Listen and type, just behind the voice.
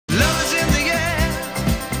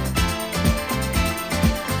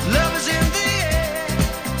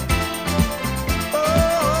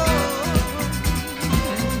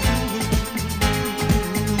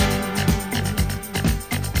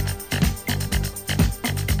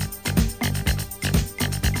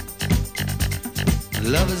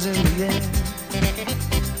Love is in the air,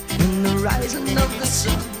 in the rising of the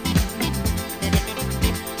sun.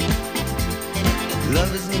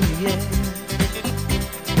 Love is in the air,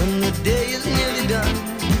 when the day is nearly done.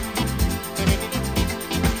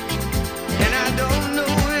 And I don't know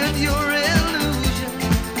if you're illusion,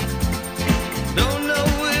 don't know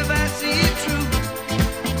if I see it true,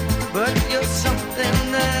 but you're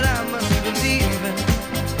something that I must believe in,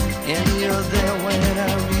 and you're there when I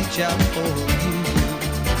reach out for you.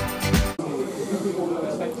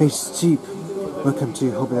 Hey Steve, welcome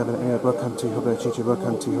to welcome to Hobby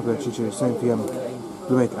welcome to Hobby same for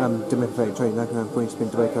Blake Democratic Trade, now going to spin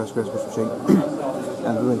the Beko Express machine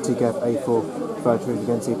and we're going to TGAF A453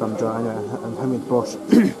 against the bum dry and home with Bosch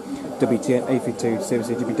WTN A32 Servis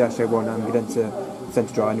GB-01 and get into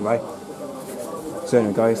centre dry anyway. So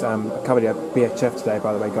anyway guys, I covered a BHF today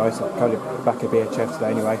by the way guys, I covered it back at BHF today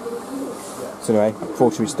anyway. So anyway,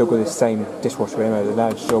 fortunately we've still got this same dishwasher anyway, now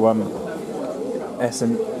it's your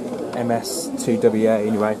MS2W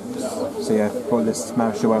anyway. So yeah, got this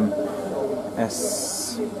Marshall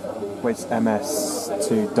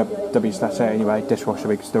MS2W/A anyway, dishwasher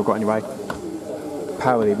we've still got anyway.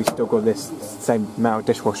 Powerly we still got this same amount of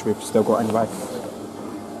dishwasher we've still got anyway.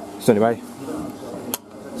 So anyway,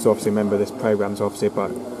 so obviously remember this program's obviously,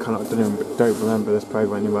 but don't remember this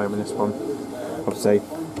program anyway when this one. Obviously,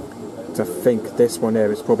 so I think this one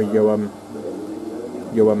here is probably your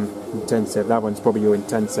intensive, that one's probably your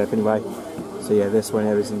intensive anyway. So yeah, this one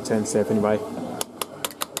here is intensive anyway.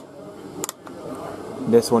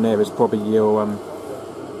 This one here is probably your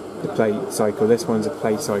the plate cycle. This one's a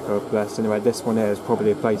plate cycle plus anyway. This one here is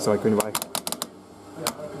probably a plate cycle anyway.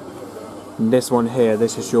 And this one here,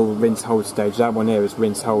 this is your rinse hold stage. That one here is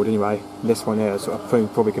rinse hold anyway. This one here is I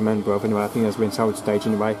think probably can remember of anyway. I think that's rinse hold stage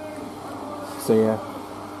anyway. So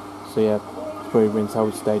yeah, probably rinse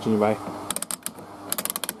hold stage anyway.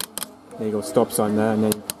 There you got stop sign there, and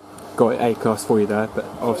then got A class for you there. But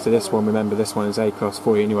obviously this one, remember this one is A class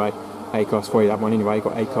for you anyway. A class for you, that one anyway.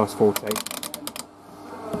 Got A class 40.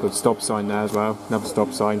 Got stop sign there as well. Another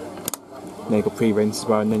stop sign. And then you got pre-rinse as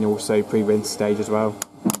well, and then also pre-rinse stage as well.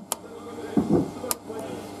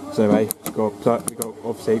 So anyway, we got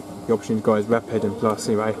obviously the option you got is rep head and plus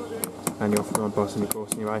anyway, and you're off on bottom of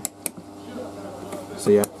course anyway.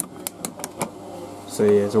 So yeah,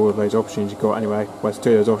 there's all of those options you got anyway. Well, it's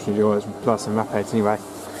two of those options you got is plus and rep heads anyway.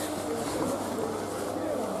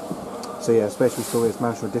 So yeah, especially for this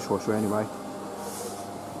Marshall dishwasher anyway.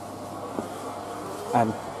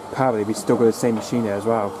 And apparently we still got the same machine here as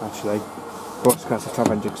well, actually. Bosch Classixx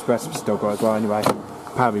 1200 Express we still got as well anyway.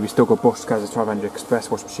 Apparently we still got Bosch Classixx 1200 Express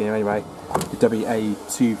wash machine anyway. The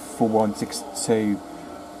WA24162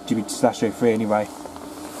 GB/03 anyway.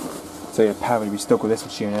 So yeah, apparently we still got this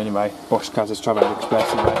machine anyway. Bosch Classixx 1200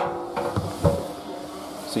 Express anyway.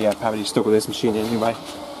 So yeah, apparently we still got this machine anyway.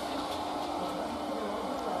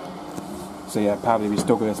 So yeah, apparently we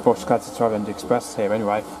still got this Bosch Classixx 1200 Express here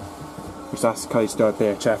anyway. Which that's the colour still at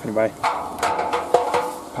BHF anyway.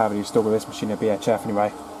 Apparently we still got this machine at BHF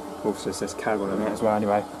anyway. Also it says Cagon on it as well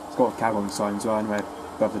anyway. It's got a Cagon sign as well anyway.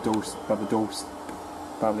 Above the doors, above the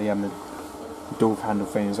door handle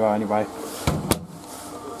thing as well anyway.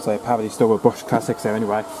 So apparently still got Bosch Classixx there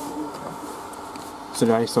anyway. So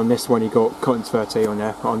anyway, so on this one you got Cotton's 30 on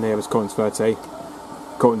there. On there was Cotton's 30.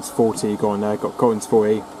 Cotton's 40 you got on there. Got Cotton's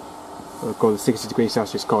 40. Got the 60 degrees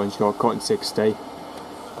Celsius cotton. You got Cotton 60.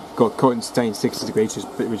 Got Cotton stain 60 degrees,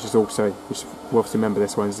 which is also, which we'll obviously remember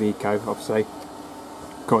this one's the Eco, obviously.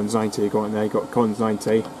 Cotton's 90 you got on there. You got Cotton's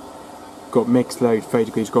 90. Got mixed load 30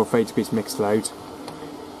 degrees. Got 30 degrees mixed load.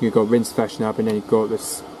 You've got rinse freshen up, and then you've got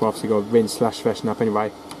this, well, obviously you've got rinse / freshen up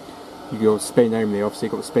anyway. You've got spin only, obviously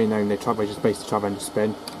you've got spin only, which is basically 1200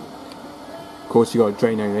 spin. Of course you've got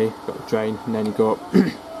drain only, you've got drain, and then you've got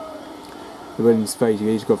the woolens 30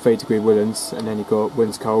 degrees, you've got 30 degree woolens, and then you've got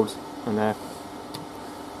woolens cold, and there.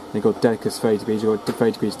 Then you've got delicates 30 degrees, you've got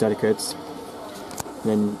 30 degrees delicates.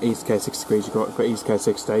 And then East Care 60 degrees, you've got East Care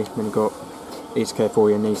 60, and then you've got East Care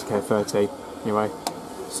 40 and East Care 30, anyway.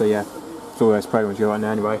 So yeah. All those programs you got on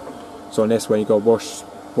there anyway. So on this one you got wash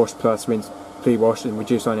plus, rinse, pre-wash and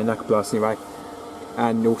reduce on the knuckle plus anyway.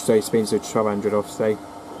 And also spins to 1200 obviously.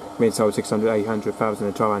 Rinse hold 600, 800, 1000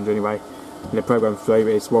 and 1200 anyway. And the program flow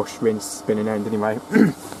is wash, rinse, spin and end anyway.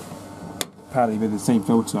 Apparently with the same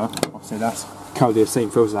filter, obviously that's currently the same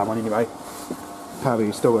filter that one anyway. Apparently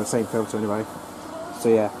you still got the same filter anyway. So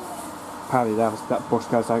yeah, apparently that Bosch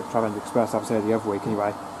Classixx 1200 Express I was there the other week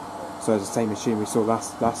anyway. So it's the same machine we saw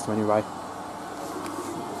last time anyway.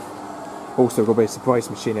 Also got a bit of surprise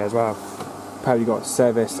machine here as well. Apparently got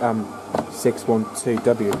Servis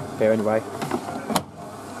L612W here anyway.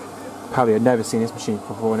 probably have never seen this machine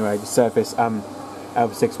before anyway, the Servis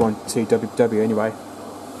L612W anyway.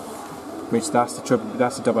 Which that's the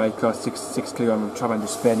AA class 6 kg travel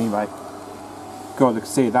spin anyway. God, look,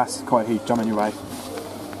 see, that's quite a huge jump anyway.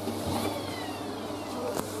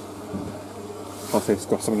 Also, it's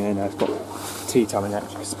got something in there, it's got tea towel in it, you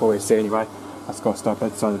can probably see anyway. That's got stuff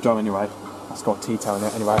inside the drum anyway. That's got tea towel in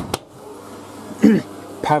it anyway.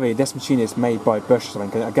 Apparently, this machine is made by Bosch or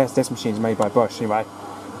something. I guess this machine is made by Bosch anyway.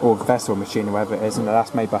 Or Vessel machine or whatever it is, and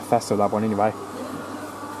that's made by Vessel, that one anyway.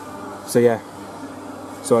 So yeah,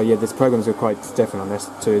 this programs are quite different on this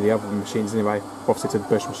to the other machines anyway, obviously to the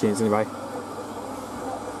Bosch machines anyway.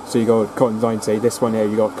 So you got Cotton's 90, this one here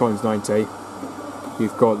you got Cotton's 90,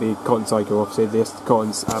 you've got the Cotton cycle, obviously this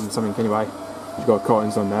Cotton's something anyway, you've got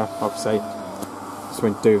Cotton's on there, obviously,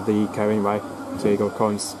 something to do with the eco anyway, so you got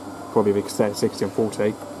Cotton's probably big 60 and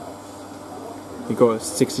 40, you got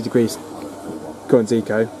 60 degrees Cotton's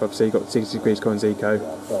eco, obviously you got 60 degrees Cotton's eco.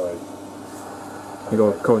 You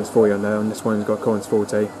got Cotton's 40 on there, and this one's got Cotton's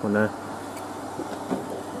 40 on there.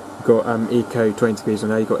 You've got Eco 20 degrees on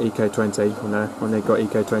there, you've got Eco 20 on there, you've got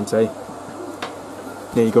Eco 20.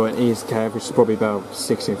 Then you've got an Ease curve, which is probably about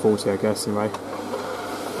 60 and 40 I guess anyway.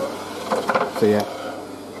 So yeah,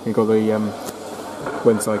 you've got the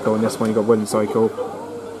wind cycle, and this one you've got wind cycle,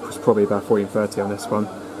 which is probably about 40 and 30 on this one.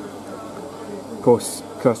 Of course,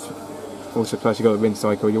 plus you've got the wind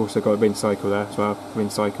cycle, you also got a wind cycle there as well,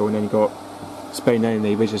 wind cycle, and then you've got Spain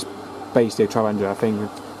only, which is basically 1200, I think.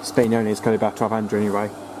 Spain only is kind of about 1200 anyway.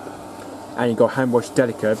 And you got hand wash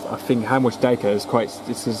Delica. I think hand wash Delica is quite.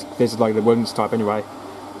 This is like the women's type anyway.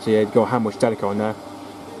 So yeah, you got hand wash Delica on there.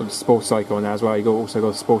 Got the sport cycle on there as well. You also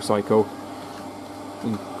got the sport cycle.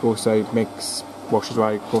 And also mix wash as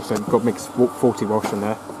well. You also got mix 40 wash on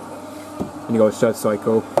there. And you got a third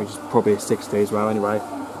cycle, which is probably a 60 as well anyway.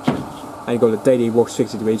 And you've got the daily wash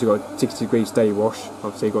 60 degrees, you've got 60 degrees daily wash,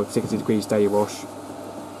 obviously you've got 60 degrees daily wash.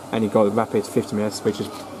 And you've got the rapid 50 minutes, which is,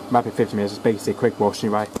 rapid 50 minutes is basically a quick wash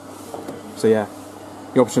anyway. So yeah,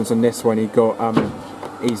 the options on this one, you've got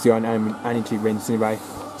easy on and energy rinse anyway.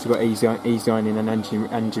 So you've got easy on and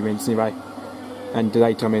energy rinse anyway. And the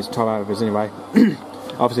daytime is 12 hours anyway.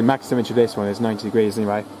 Obviously max temperature of this one is 90 degrees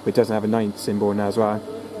anyway, but it doesn't have a 90 symbol in there as well.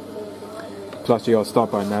 Plus you got a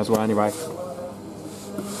start button there as well anyway.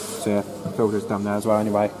 So yeah, filters down there as well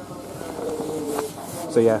anyway.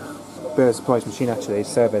 So yeah, bit of a surprise machine actually,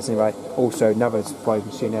 Servis anyway. Also another surprise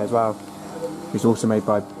machine here as well, which is also made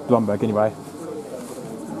by Blomberg anyway.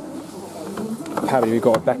 Apparently we've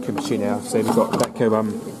got a Beko machine here, so we've got Beko,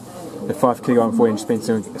 the 5 kg 4 inch spin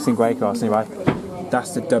single A class anyway.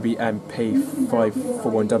 That's the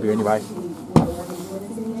WMP541W anyway.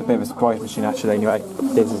 It's a bit of a surprise machine actually anyway.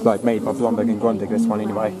 This is like made by Blomberg and Grundig, this one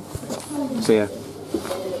anyway. So yeah.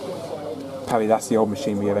 Apparently that's the old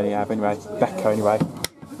machine we have anyway. Beko anyway.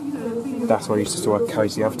 That's what I used to store at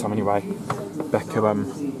Cozy the other time anyway. Beko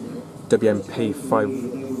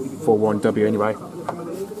WMP541W anyway.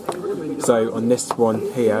 So on this one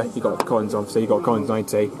here, you got Cotton's obviously, you got Cotton's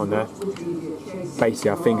 90 on there.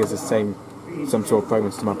 Basically I think it's the same, some sort of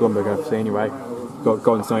programs to my Blomberg obviously anyway. You've got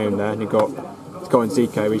Cotton's 90 on there, and you've got Cotton's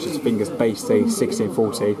Eco, which is, I think is basically 60 and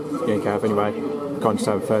 40 you don't have anyway. You can't just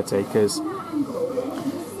have 30 because.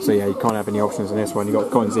 So yeah, you can't have any options on this one. You've got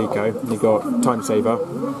Cotton's Eco, you've got Time Saver,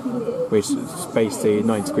 which is basically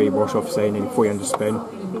 90 degree wash off, say, and 400 spin.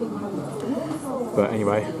 But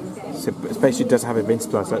anyway, so it basically doesn't have a rinse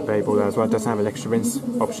plus available there as well. It doesn't have an extra rinse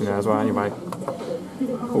option there as well anyway.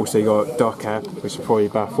 Also you got Dark Air, which is probably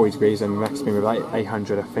about 40 degrees, and max spin with like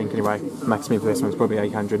 800 I think anyway. Max spin for this one's probably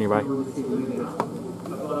 800 anyway.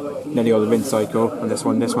 Then you got the rinse cycle on this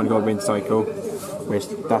one. This one you got a rinse cycle, which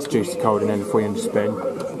that's juice to cold, and then 400 spin.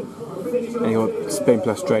 And you got spin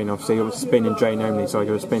plus drain, obviously you got spin and drain only, so you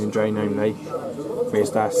got spin and drain only, which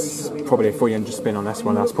that's probably a 400 spin on this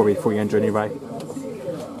one, that's probably 400 anyway.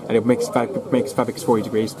 And it mixed fabrics 40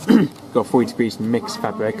 degrees, got 40 degrees mixed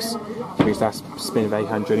fabrics, which that's spin of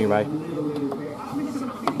 800 anyway.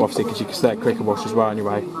 Obviously because you can select quicker wash as well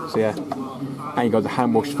anyway, so yeah. And you got the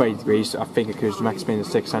hand wash 30 degrees, I think it goes to max spin is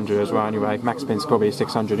 600 as well anyway, max spin's probably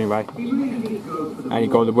 600 anyway. And you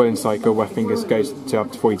got the woolen cycle where fingers goes to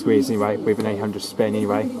up to 40 degrees anyway, with an 800 spin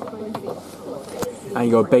anyway. And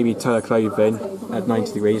you got baby tailor clothing at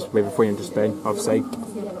 90 degrees with a 300 spin, obviously.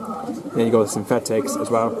 Then you got the synthetics as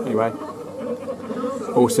well, anyway.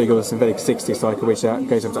 Also you got the synthetic 60 cycle, which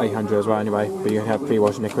goes up to 800 as well anyway, but you can have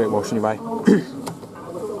pre-wash and a quick wash anyway.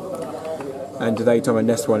 And the daytime on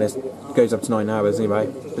this one goes up to 9 hours anyway.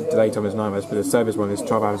 The daytime is 9 hours, but the Servis one is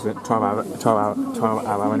 12 hour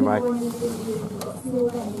anyway.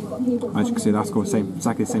 As you can see, that's got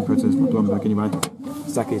exactly the same process as my Blomberg anyway.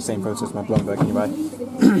 exactly the same process as my Blomberg anyway.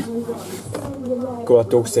 Got that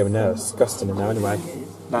door seal in there, disgusting in there anyway.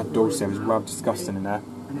 That door seal is rather disgusting in there.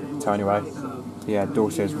 So anyway, yeah,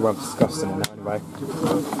 door seal is rather disgusting in there anyway.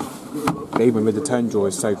 But even with the turn drawer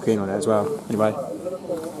is so clean on it as well. Anyway,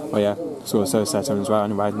 oh yeah, saw the service set on as well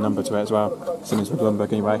anyway, the number to it as well. Same as my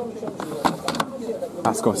Blomberg anyway.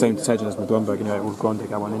 That's got the same detergent as my Blomberg anyway, all Grande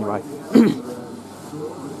that one anyway.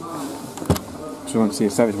 So you want to see a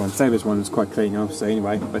Servis one. Servis one is quite clean obviously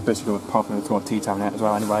anyway, but especially apart from it's got a T-towel in it as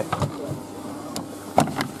well anyway.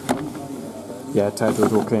 Yeah, turtle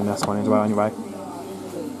is all clean, that's one as well anyway.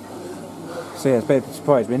 So yeah, it's a bit of a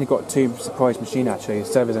surprise. We only got two surprise machines actually, the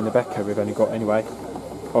Servis and the Beko we've only got anyway.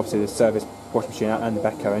 Obviously the Servis wash machine and the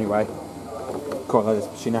Beko anyway. Quite like this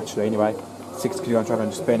machine actually anyway. 60 kg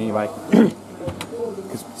travel spin anyway.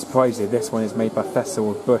 Because surprisingly this one is made by Fessel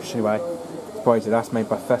or Bosch anyway. Surprisingly that's made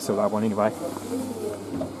by Fessel, that one anyway.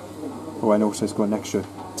 Oh, and also it's got an extra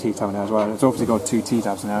T-towel now as well. It's obviously got two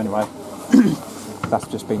T-towels now anyway. That's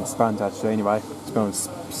just been spanned actually anyway. It's been on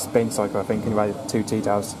spin cycle I think anyway, two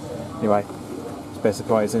T-towels. Anyway, it's a bit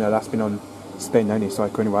surprised, you know, that's been on spin only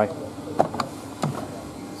cycle anyway.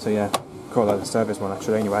 So yeah, quite like the Servis one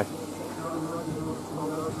actually anyway.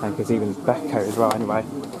 And it's even Beko as well anyway.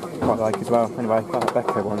 Quite like as well anyway, quite like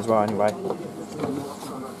the Beko one as well anyway.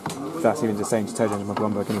 That's even the same detergent as my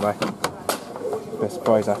Blomberg anyway. Bit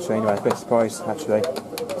surprised actually anyway, a bit surprised actually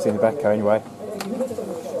seeing the Beko anyway.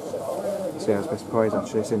 So yeah, I was a bit surprised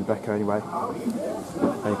actually seeing the Beko anyway.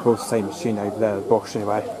 And of course the same machine over there, the Bosch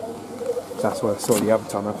anyway. So that's what I saw the other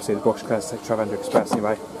time, obviously the Bosch Classixx 1200 Express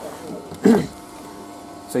anyway.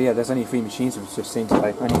 So yeah, there's only 3 machines we've just seen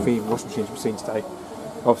today, only 3 washing machines we've seen today.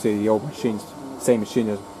 Obviously the old machines, same machine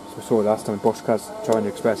as we saw last time, Bosch Classixx 1200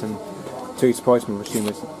 Express, and 2 surprise machines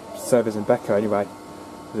with Servis and Beko anyway.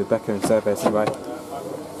 With Beko and Servis anyway.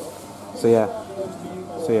 So yeah,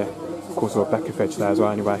 of course we've got Beko fridge there as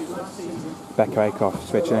well anyway. Beko aircraft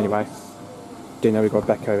fridge anyway. Didn't know we got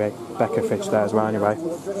Beko fridge there as well anyway.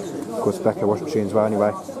 Of course Beko washing machine as well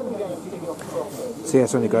anyway. So yeah,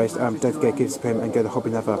 so anyway guys, don't forget to give us a payment and go to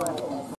Hobby Leather.